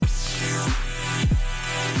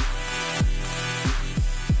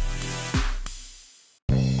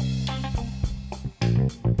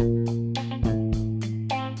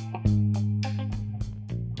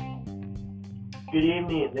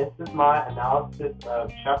evening. This is my analysis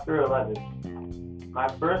of Chapter 11. My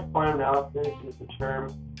first point of analysis is the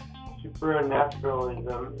term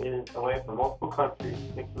supernaturalism is a way for multiple countries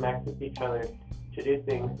to connect with each other to do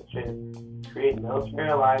things such as create military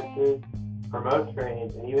alliances, promote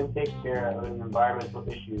trade, and even take care of environmental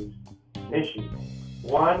issues.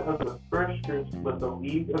 One of the first groups was the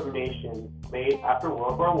League of Nations, made after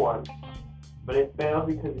World War I, but it failed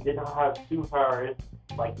because it did not have superpowers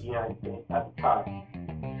like the United States at the time.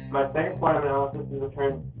 My second point of analysis is the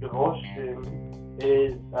term devolution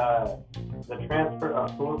is the transfer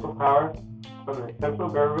of political power from the central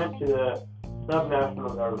government to the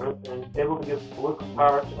subnational government, and it's able to give political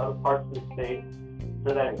power to other parts of the state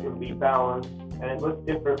so that it can be balanced, and it looks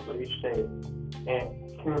different for each state. And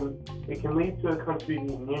it can lead to a country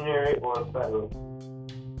being unitary or federal.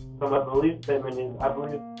 So my belief statement is I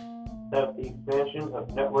believe that the expansion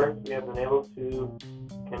of networks we have been able to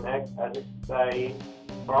connect as a society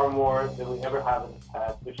far more than we ever have in the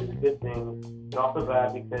past, which is a good thing, but also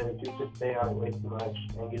bad because we could stay on it way too much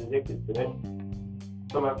and get addicted to it.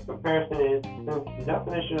 So my comparison is, since the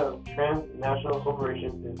definition of transnational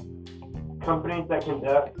corporations is companies that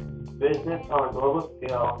conduct business on a global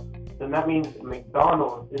scale, then that means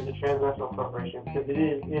McDonald's is a transnational corporation because it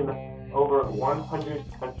is in over 100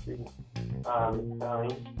 countries.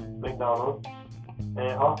 McDonald's, and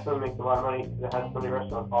it also makes a lot of money because it has so many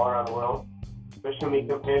restaurants all around the world, which can be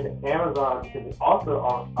compared to Amazon because it also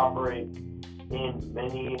operates in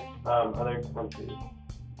many other countries.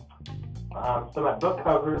 So my book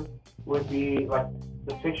cover would be like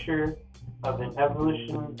the picture of an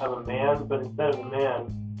evolution of a man, but instead of a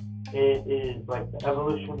man, it is like the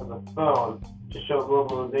evolution of a phone to show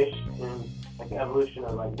globalization, like the evolution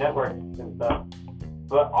of like networks and stuff.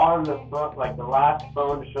 But on the phone, like the last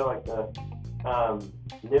phone to show like the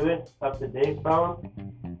newest up-to-date phone,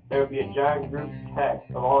 there would be a giant group text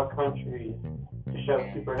of all the countries to show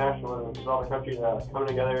supernationalism, because all the countries that come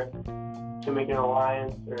together to make an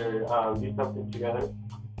alliance or do something together.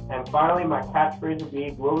 And finally, my catchphrase would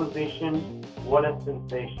be globalization, what a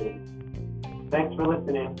sensation. Thanks for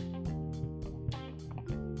listening.